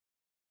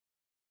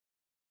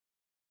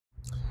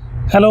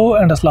Hello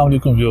and Assalamu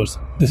alaikum viewers.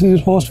 This is your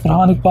host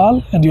Farhan Iqbal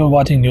and you are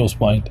watching News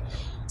Point.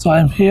 So I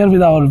am here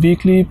with our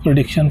weekly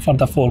prediction for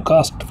the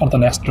forecast for the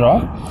next draw.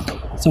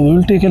 So we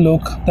will take a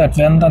look at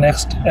when the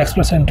next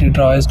express entry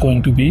draw is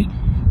going to be,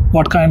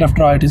 what kind of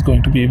draw it is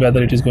going to be,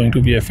 whether it is going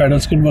to be a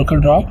federal skilled worker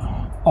draw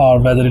or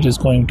whether it is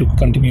going to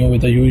continue with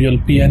the usual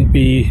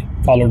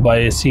PNP followed by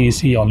a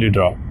CEC only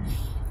draw,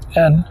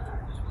 and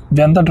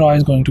when the draw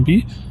is going to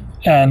be,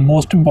 and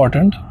most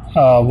important,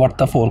 what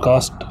the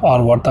forecast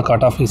or what the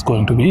cutoff is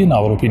going to be in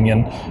our opinion.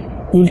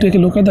 We will take a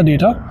look at the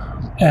data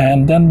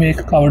and then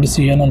make our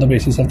decision on the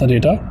basis of the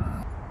data.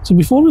 So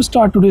before we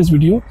start today's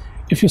video,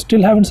 if you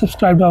still haven't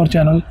subscribed to our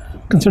channel,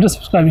 consider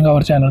subscribing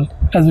our channel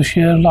as we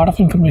share a lot of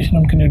information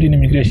on Canadian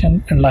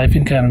immigration and life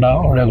in Canada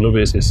on a regular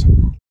basis.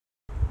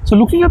 So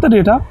looking at the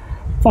data,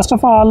 first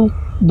of all,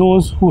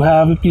 those who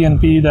have a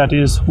PNP, that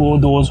is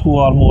those who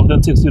are more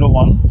than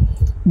 601,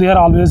 they are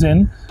always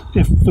in.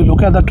 If we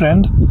look at the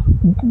trend,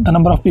 the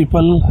number of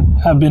people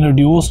have been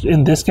reduced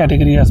in this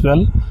category as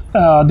well.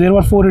 There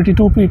were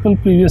 482 people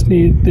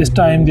previously. This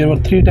time there were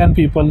 310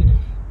 people.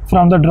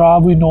 From the draw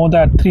we know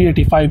that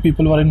 385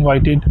 people were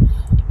invited.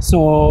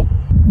 So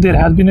there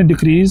has been a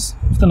decrease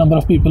of the number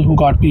of people who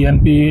got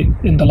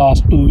PNP in the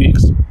last 2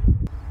 weeks.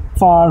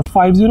 For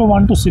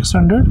 501 to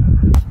 600,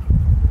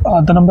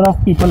 the number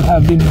of people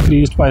have been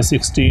increased by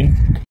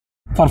 16.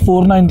 For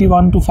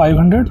 491 to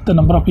 500, the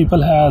number of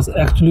people has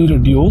actually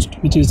reduced,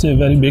 which is a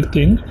very big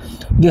thing.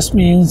 This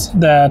means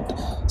that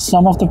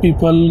some of the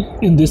people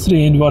in this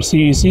range were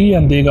CEC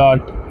and they got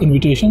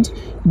invitations,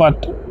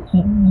 but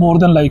more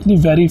than likely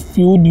very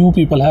few new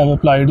people have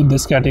applied in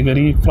this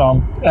category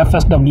from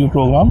FSW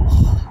program.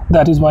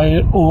 That is why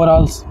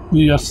overall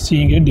we are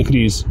seeing a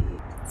decrease.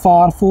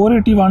 For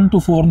 481 to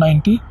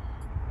 490,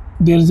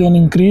 there is an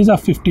increase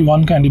of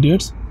 51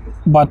 candidates,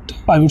 but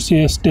I would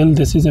say still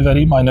this is a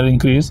very minor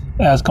increase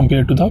as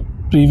compared to the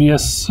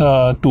previous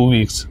 2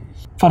 weeks.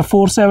 For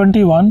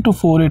 471 to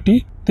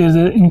 480, there is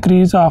an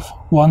increase of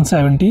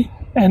 170,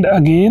 and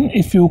again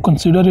if you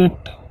consider it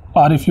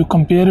or if you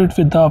compare it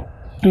with the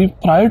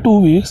prior 2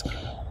 weeks,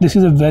 this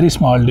is a very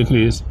small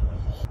decrease.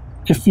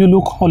 If you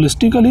look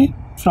holistically,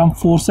 from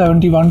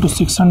 471 to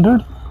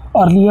 600,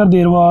 earlier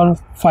there were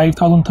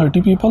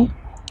 5030 people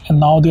and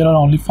now there are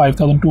only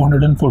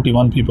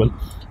 5241 people.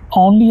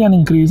 Only an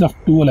increase of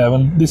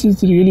 211. This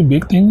is a really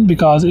big thing,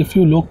 because if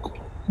you look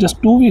just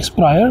 2 weeks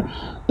prior,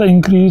 the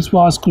increase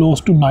was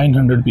close to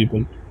 900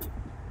 people.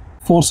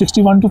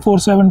 461 to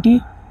 470,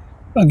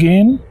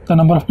 again the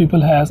number of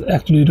people has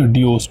actually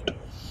reduced.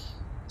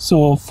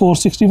 So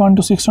 461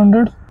 to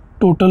 600,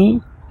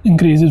 total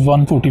increase is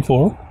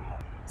 144.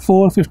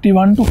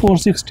 451 to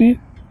 460,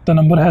 the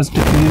number has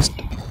decreased.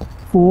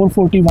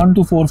 441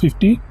 to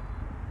 450,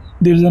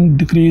 there is a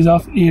decrease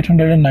of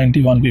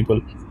 891 people.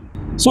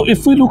 So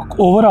if we look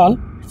overall,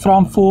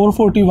 from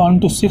 441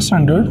 to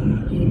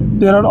 600,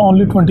 there are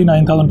only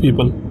 29,000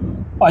 people.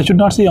 I should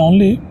not say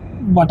only,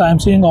 but I am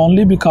saying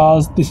only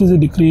because this is a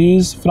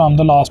decrease from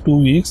the last 2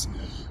 weeks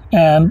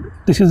and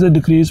this is a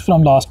decrease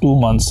from last 2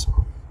 months.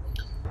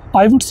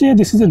 I would say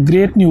this is a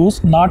great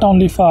news not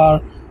only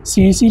for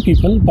CEC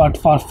people but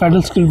for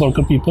federal skilled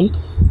worker people,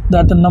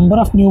 that the number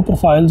of new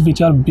profiles which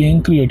are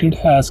being created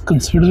has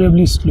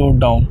considerably slowed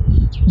down.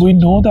 We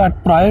know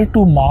that prior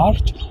to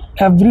March,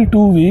 every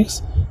 2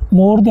 weeks,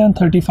 more than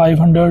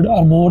 3,500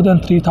 or more than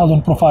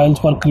 3,000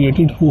 profiles were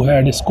created who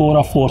had a score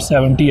of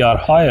 470 or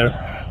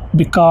higher,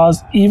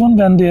 because even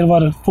when there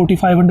were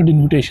 4,500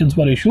 invitations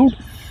were issued,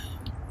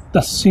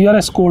 the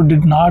CRS score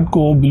did not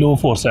go below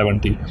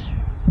 470.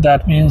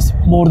 That means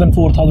more than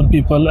 4,000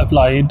 people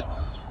applied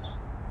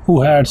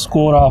who had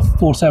score of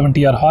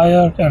 470 or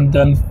higher, and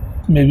then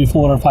maybe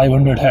 400 or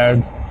 500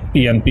 had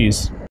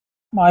PNPs.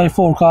 My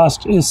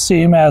forecast is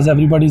same as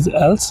everybody's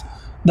else,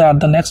 that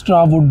the next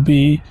draw would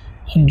be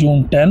on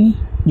June 10,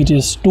 which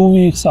is 2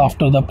 weeks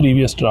after the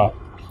previous draw.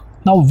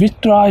 Now which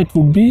draw it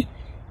would be,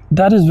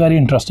 that is very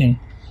interesting.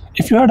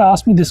 If you had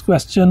asked me this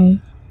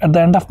question at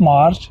the end of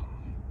March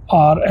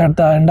or at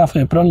the end of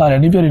April or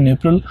anywhere in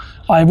April,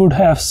 I would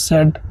have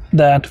said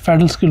that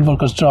federal skilled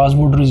workers draws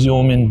would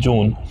resume in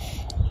June.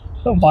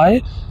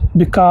 Why?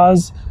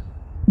 Because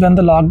when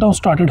the lockdown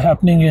started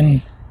happening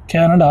in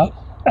Canada,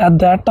 at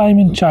that time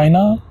in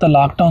China the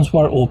lockdowns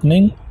were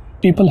opening.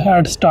 People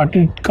had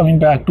started coming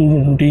back to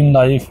routine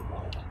life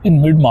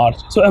in mid-March.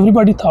 So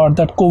everybody thought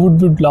that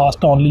COVID would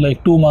last only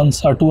like 2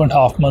 months or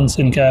 2.5 months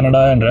in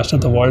Canada and rest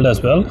of the world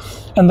as well,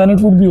 and then it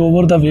would be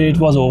over the way it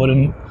was over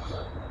in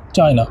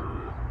China.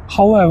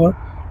 However,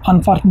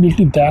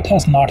 unfortunately that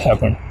has not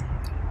happened.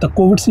 The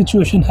COVID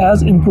situation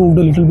has improved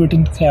a little bit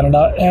in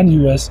Canada and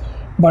US,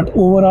 but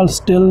overall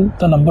still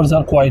the numbers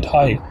are quite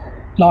high.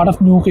 A lot of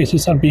new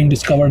cases are being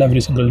discovered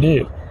every single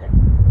day.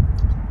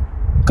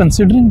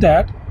 Considering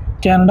that,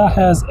 Canada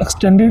has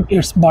extended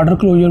its border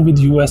closure with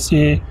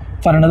USA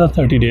for another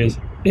 30 days.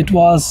 It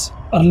was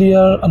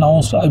earlier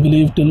announced, I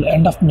believe, till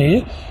end of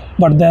May,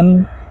 but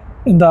then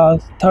in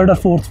the 3rd or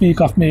 4th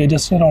week of May,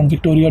 just around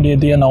Victoria Day,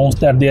 they announced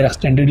that they are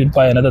extended it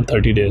by another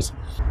 30 days.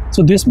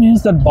 So this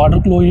means that border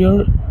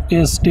closure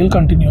is still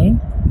continuing,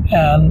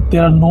 and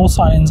there are no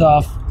signs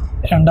of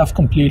end of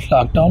complete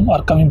lockdown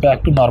or coming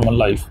back to normal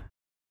life.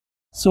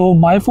 So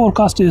my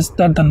forecast is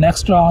that the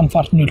next draw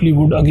unfortunately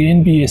would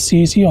again be a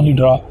CEC only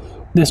draw.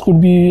 This could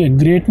be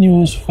great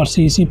news for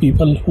CEC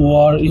people who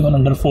are even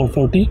under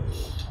 440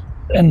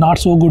 and not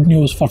so good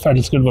news for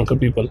federal skilled worker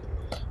people.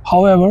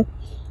 However,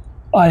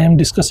 I am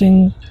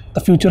discussing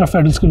the future of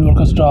federal skilled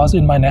workers draws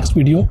in my next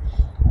video.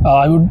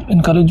 I would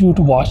encourage you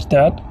to watch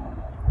that.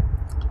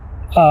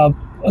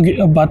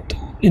 But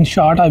in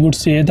short, I would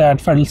say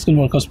that federal skilled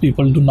workers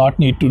people do not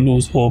need to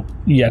lose hope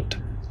yet.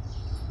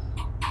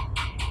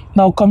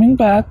 Now coming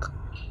back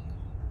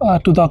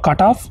to the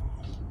cutoff,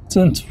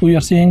 since we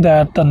are saying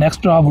that the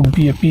next draw would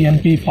be a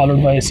PNP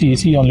followed by a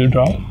CEC only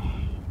draw,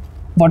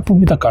 what would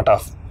be the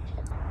cutoff?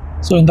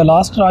 So in the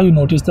last draw you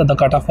noticed that the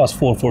cutoff was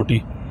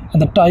 440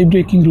 and the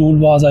tie-breaking rule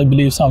was, I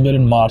believe, somewhere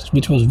in March,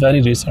 which was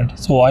very recent.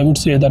 So I would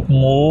say that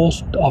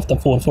most of the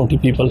 440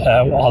 people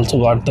have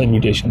also got the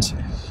invitations.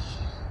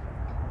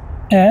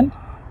 And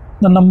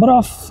the number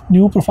of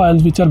new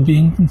profiles which are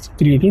being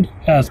created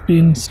has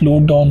been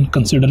slowed down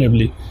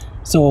considerably.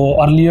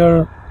 So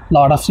earlier, a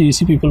lot of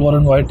CEC people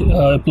were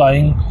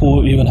applying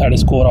who even had a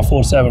score of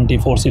 470,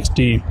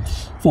 460,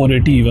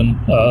 480 even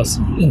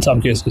in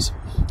some cases.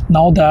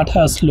 Now that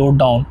has slowed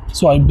down.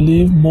 So I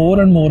believe more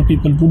and more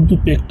people would be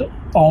picked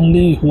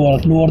only who are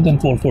lower than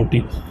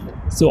 440.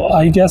 So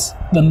I guess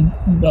then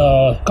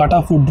the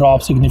cutoff would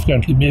drop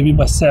significantly, maybe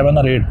by 7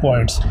 or 8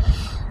 points.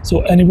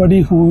 So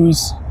anybody who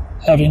is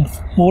having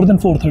more than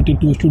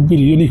 432 should be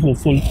really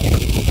hopeful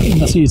in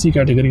the CEC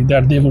category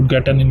that they would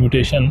get an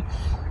invitation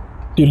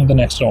during the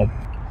next round.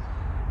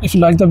 If you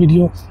like the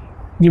video,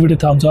 give it a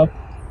thumbs up.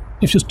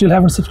 If you still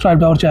haven't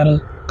subscribed our channel,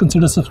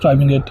 consider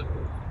subscribing it.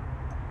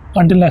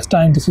 Until next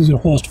time, this is your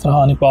host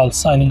Farhan Iqbal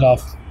signing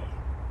off.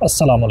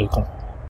 Assalamu alaikum.